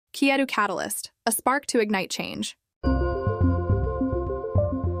Kyetu Catalyst, a spark to ignite change.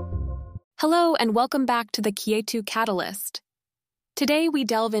 Hello and welcome back to the Kyetu Catalyst. Today we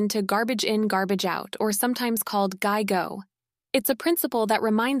delve into garbage in, garbage out, or sometimes called GIGO. It's a principle that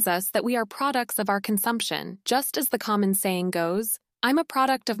reminds us that we are products of our consumption, just as the common saying goes, I'm a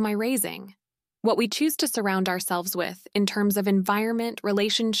product of my raising. What we choose to surround ourselves with, in terms of environment,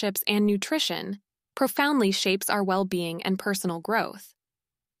 relationships, and nutrition, profoundly shapes our well-being and personal growth.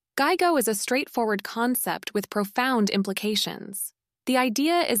 GIGO is a straightforward concept with profound implications. The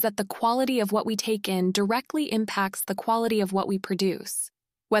idea is that the quality of what we take in directly impacts the quality of what we produce,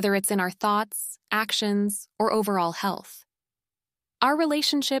 whether it's in our thoughts, actions, or overall health. Our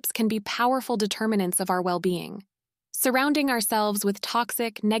relationships can be powerful determinants of our well-being. Surrounding ourselves with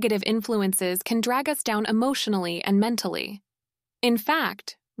toxic, negative influences can drag us down emotionally and mentally. In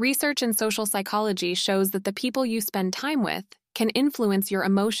fact, research in social psychology shows that the people you spend time with can influence your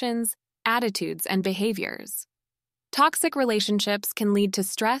emotions, attitudes, and behaviors. Toxic relationships can lead to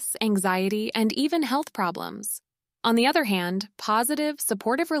stress, anxiety, and even health problems. On the other hand, positive,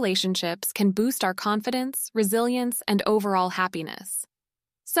 supportive relationships can boost our confidence, resilience, and overall happiness.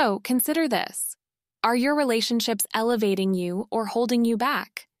 So, consider this. Are your relationships elevating you or holding you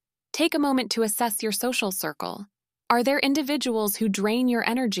back? Take a moment to assess your social circle. Are there individuals who drain your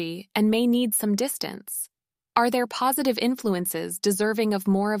energy and may need some distance? Are there positive influences deserving of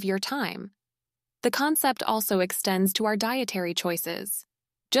more of your time? The concept also extends to our dietary choices.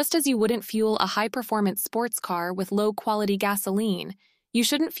 Just as you wouldn't fuel a high-performance sports car with low-quality gasoline, you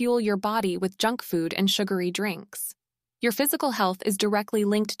shouldn't fuel your body with junk food and sugary drinks. Your physical health is directly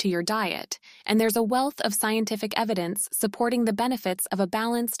linked to your diet, and there's a wealth of scientific evidence supporting the benefits of a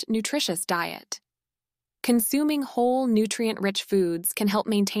balanced, nutritious diet. Consuming whole, nutrient-rich foods can help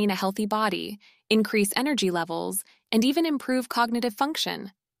maintain a healthy body, increase energy levels, and even improve cognitive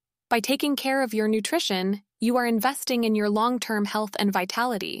function. By taking care of your nutrition, you are investing in your long-term health and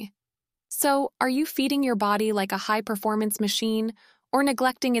vitality. So, are you feeding your body like a high-performance machine or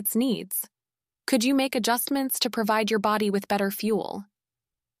neglecting its needs? Could you make adjustments to provide your body with better fuel?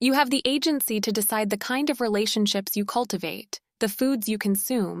 You have the agency to decide the kind of relationships you cultivate, the foods you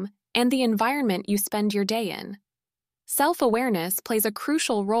consume, and the environment you spend your day in. Self-awareness plays a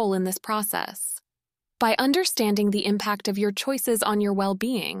crucial role in this process. By understanding the impact of your choices on your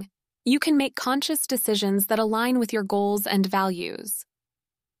well-being, you can make conscious decisions that align with your goals and values.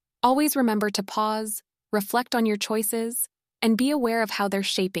 Always remember to pause, reflect on your choices, and be aware of how they're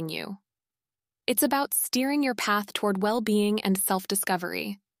shaping you. It's about steering your path toward well-being and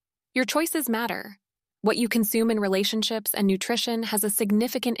self-discovery. Your choices matter. What you consume in relationships and nutrition has a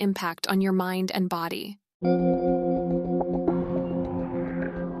significant impact on your mind and body.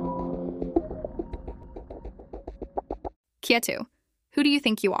 Kyetu, who do you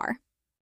think you are?